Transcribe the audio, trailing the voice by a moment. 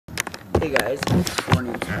Hey guys,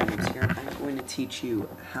 Morning Times here. I'm going to teach you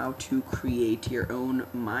how to create your own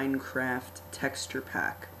Minecraft texture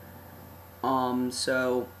pack. As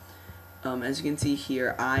you can see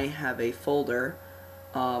here, I have a folder.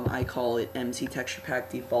 I call it MC Texture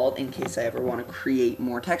Pack Default in case I ever want to create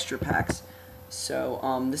more texture packs.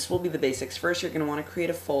 This will be the basics. First, you're going to want to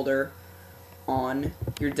create a folder on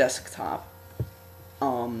your desktop.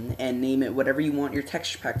 And name it whatever you want your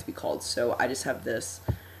texture pack to be called. So I just have this.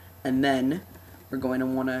 And then we're going to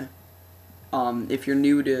want to, if you're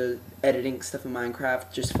new to editing stuff in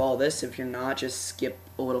Minecraft, just follow this. If you're not, just skip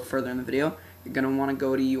a little further in the video. You're going to want to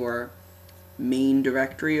go to your main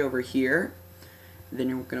directory over here. Then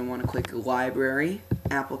you're going to want to click Library,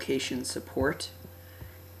 Application Support.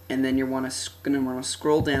 And then you're going to want to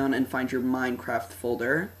scroll down and find your Minecraft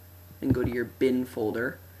folder. And go to your bin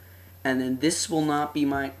folder. And then this will not be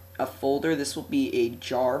a folder, this will be a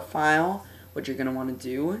jar file. What you're going to want to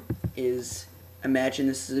do is imagine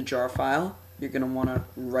this is a jar file. You're going to want to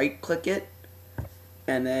right click it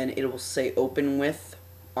and then it will say open with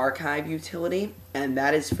archive utility, and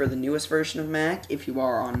that is for the newest version of Mac. If you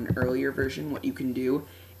are on an earlier version, what you can do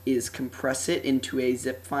is compress it into a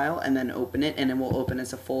zip file and then open it, and it will open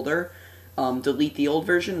as a folder. Delete the old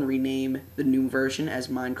version, rename the new version as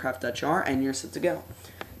minecraft.jar, and you're set to go.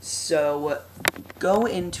 So go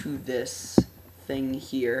into this thing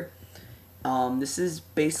here. This is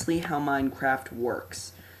basically how Minecraft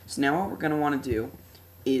works. So now what we're going to want to do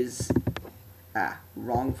is,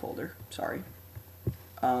 wrong folder, sorry.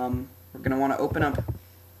 We're going to want to open up,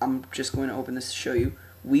 I'm just going to open this to show you.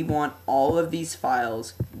 We want all of these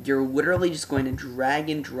files, you're literally just going to drag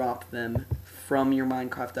and drop them from your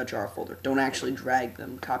minecraft.jar folder. Don't actually drag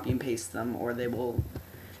them, copy and paste them, or there'll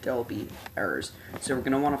be errors. So we're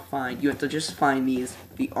going to want to find, you have to just find these,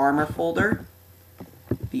 the armor folder,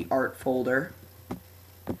 the art folder,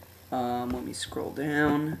 let me scroll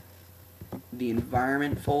down, the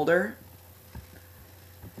environment folder,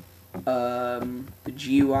 the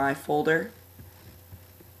GUI folder,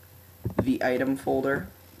 the item folder,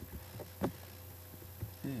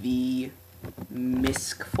 the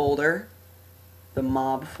MISC folder, the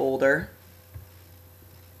mob folder,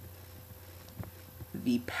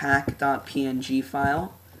 the pack.png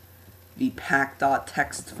file, the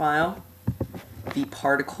pack.txt file, the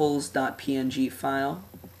particles.png file,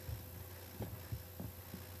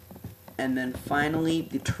 and then finally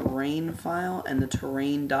the terrain file and the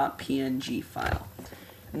terrain.png file.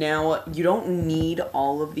 Now, you don't need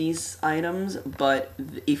all of these items, but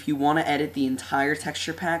if you want to edit the entire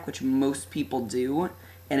texture pack, which most people do,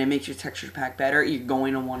 and it makes your texture pack better, you're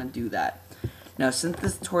going to want to do that. Now, since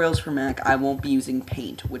this tutorial is for Mac, I won't be using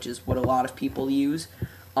Paint, which is what a lot of people use.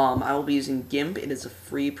 I will be using GIMP. It is a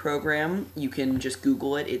free program. You can just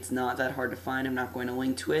Google it. It's not that hard to find. I'm not going to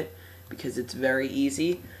link to it because it's very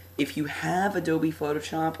easy. If you have Adobe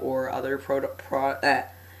Photoshop or other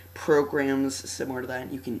programs similar to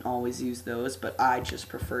that, you can always use those, but I just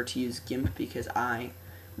prefer to use GIMP because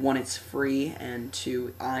one, it's free, and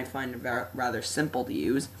two, I find it rather simple to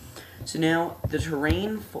use. So now, the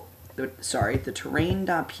terrain.png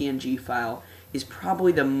file is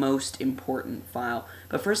probably the most important file.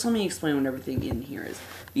 But first let me explain what everything in here is.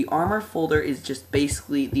 The armor folder is just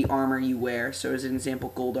basically the armor you wear. So as an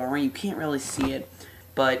example, gold armor, you can't really see it,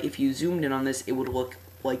 but if you zoomed in on this, it would look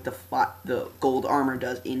like the gold armor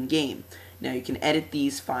does in-game. Now you can edit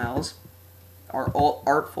these files. Our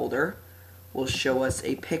art folder will show us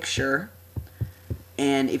a picture,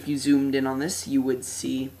 and if you zoomed in on this, you would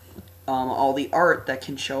see all the art that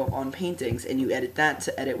can show up on paintings, and you edit that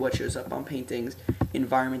to edit what shows up on paintings.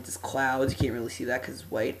 Environment is clouds, you can't really see that because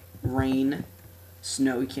it's white. Rain,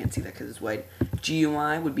 snow, you can't see that because it's white.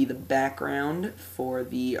 GUI would be the background for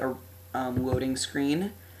the loading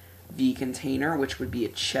screen. The container, which would be a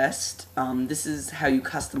chest. This is how you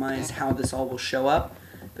customize how this all will show up.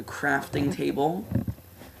 The crafting table,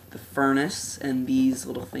 the furnace, and these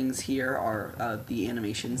little things here are the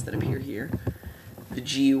animations that appear here. The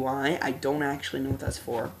GUI, I don't actually know what that's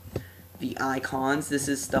for. The icons, this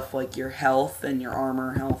is stuff like your health and your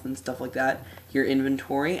armor health and stuff like that. Your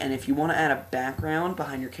inventory, and if you want to add a background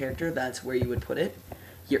behind your character, that's where you would put it.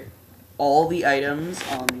 All the items,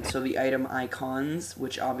 so the item icons,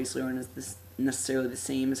 which obviously aren't necessarily the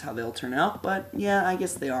same as how they'll turn out, but yeah, I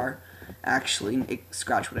guess they are. Actually,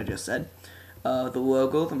 scratch what I just said. The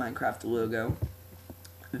logo, the Minecraft logo.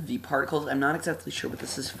 The particles, I'm not exactly sure what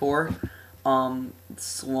this is for.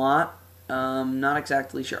 Slot, not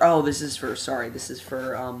exactly sure. Oh, this is for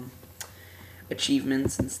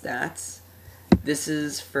achievements and stats. This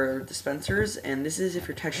is for dispensers, and this is if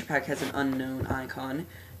your texture pack has an unknown icon.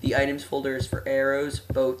 The items folder is for arrows,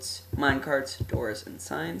 boats, minecarts, doors, and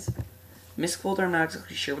signs. Misc folder, I'm not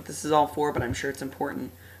exactly sure what this is all for, but I'm sure it's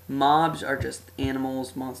important. Mobs are just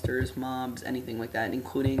animals, monsters, mobs, anything like that,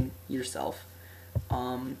 including yourself.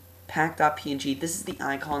 Pack.png, this is the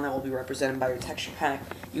icon that will be represented by your texture pack.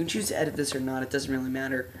 You can choose to edit this or not, it doesn't really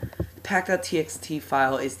matter. The pack.txt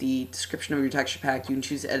file is the description of your texture pack. You can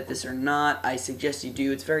choose to edit this or not. I suggest you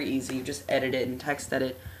do. It's very easy. You just edit it and text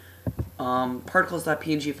edit.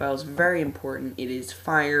 Particles.png file is very important. It is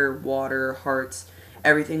fire, water, hearts,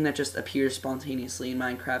 everything that just appears spontaneously in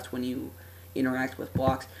Minecraft when you interact with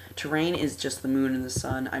blocks. Terrain is just the moon and the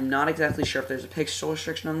sun. I'm not exactly sure if there's a pixel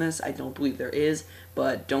restriction on this. I don't believe there is,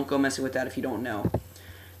 but don't go messing with that if you don't know.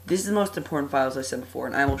 This is the most important file, as I said before,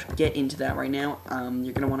 and I will get into that right now.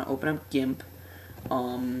 You're going to want to open up GIMP.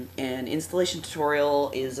 An installation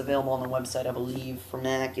tutorial is available on the website, I believe, for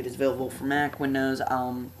Mac. It is available for Mac, Windows,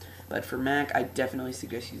 but for Mac, I definitely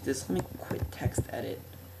suggest use this. Let me quit text edit.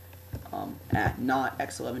 Not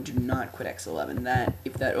X11. Do not quit X11.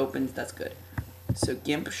 If that opens, that's good. So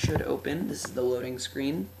GIMP should open. This is the loading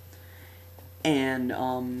screen.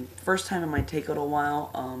 And first time it might take a little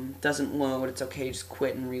while. Doesn't load. It's okay. Just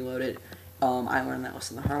quit and reload it. I learned that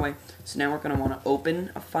lesson the hard way. So now we're going to want to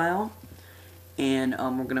open a file. And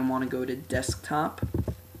we're going to want to go to desktop,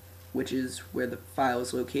 which is where the file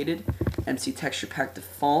is located. MC Texture Pack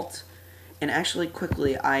Default. And actually,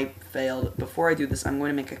 quickly, I failed. Before I do this, I'm going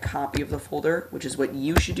to make a copy of the folder, which is what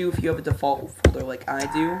you should do if you have a default folder like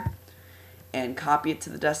I do, and copy it to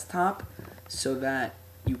the desktop so that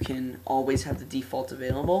you can always have the default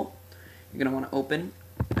available. You're going to want to open,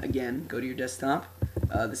 again, go to your desktop.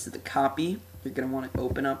 This is the copy. You're going to want to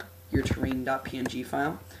open up your terrain.png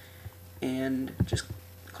file and just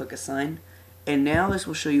click Assign. And now this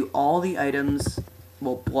will show you all the items,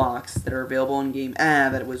 well, blocks that are available in game.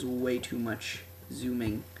 That was way too much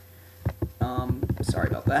zooming. Sorry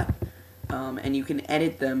about that. And you can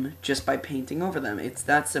edit them just by painting over them. It's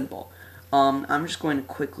that simple. I'm just going to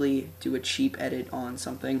quickly do a cheap edit on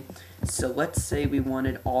something. So let's say we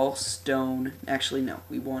wanted all stone. Actually, no,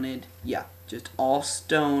 we wanted, just all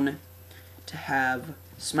stone to have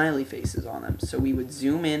smiley faces on them. So we would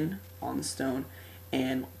zoom in on the stone.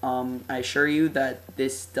 And I assure you that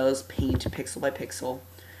this does paint pixel by pixel.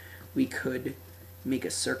 We could make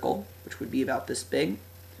a circle, which would be about this big.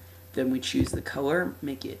 Then we choose the color,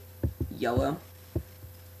 make it yellow.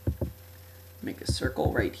 Make a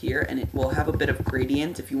circle right here, and it will have a bit of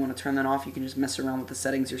gradient. If you want to turn that off, you can just mess around with the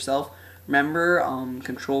settings yourself. Remember,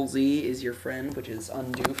 Control Z is your friend, which is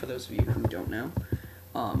undo for those of you who don't know.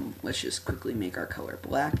 Let's just quickly make our color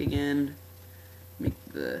black again. Make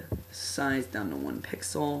the size down to 1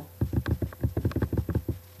 pixel.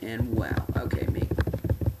 And wow, okay, make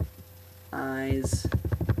eyes.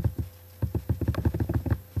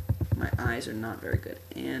 My eyes are not very good.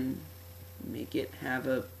 And make it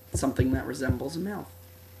have something that resembles a mouth.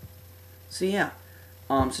 So yeah,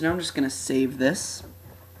 so now I'm just gonna save this.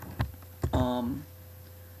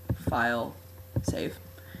 File, save.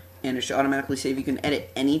 And it should automatically save. You can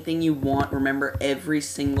edit anything you want. Remember, every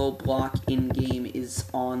single block in-game is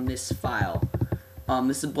on this file.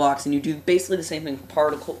 This is blocks, and you do basically the same thing with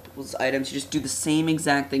particles, items. You just do the same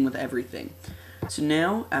exact thing with everything. So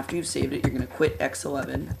now, after you've saved it, you're going to quit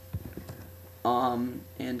X11.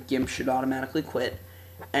 And GIMP should automatically quit.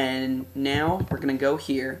 And now, we're going to go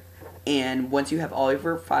here, and once you have all of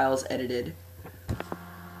your files edited,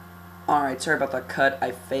 alright, sorry about that cut.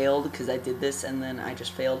 I failed because I did this and then I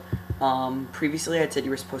just failed. Previously I said you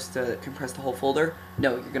were supposed to compress the whole folder.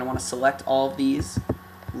 No, you're going to want to select all of these,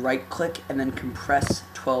 right click, and then compress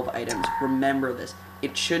 12 items. Remember this.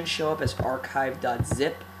 It should show up as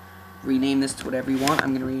archive.zip. Rename this to whatever you want. I'm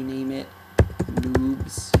going to rename it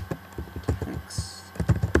Noobs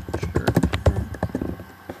Texture Pack.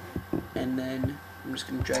 And then I'm just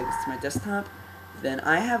going to drag this to my desktop. Then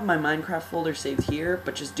I have my Minecraft folder saved here,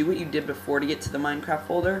 but just do what you did before to get to the Minecraft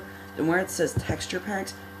folder. Then where it says texture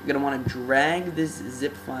packs, you're going to want to drag this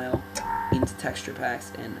zip file into texture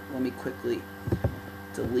packs. And let me quickly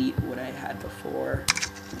delete what I had before.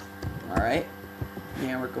 Alright,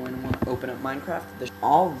 now we're going to want to open up Minecraft.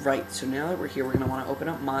 Alright, so now that we're here, we're going to want to open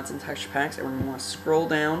up mods and texture packs, and we're going to want to scroll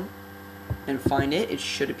down and find it. It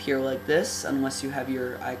should appear like this, unless you have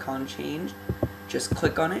your icon changed. Just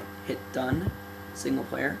click on it, hit done. Single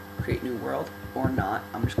player, create new world, or not.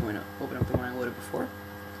 I'm just going to open up the one I loaded before.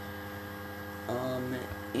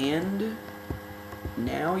 And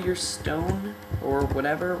now your stone or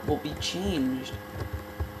whatever will be changed.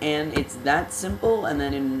 And it's that simple, and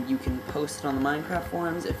then you can post it on the Minecraft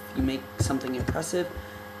forums if you make something impressive.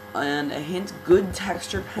 And a hint, good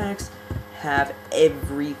texture packs have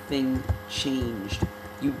everything changed.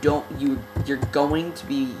 You're going to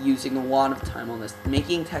be using a lot of time on this.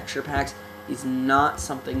 Making texture packs is not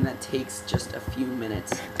something that takes just a few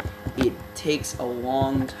minutes. It takes a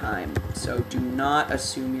long time, so do not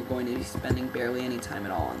assume you're going to be spending barely any time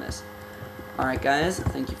at all on this. Alright guys,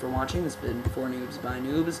 thank you for watching. This has been 4 Noobs by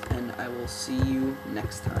Noobs, and I will see you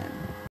next time.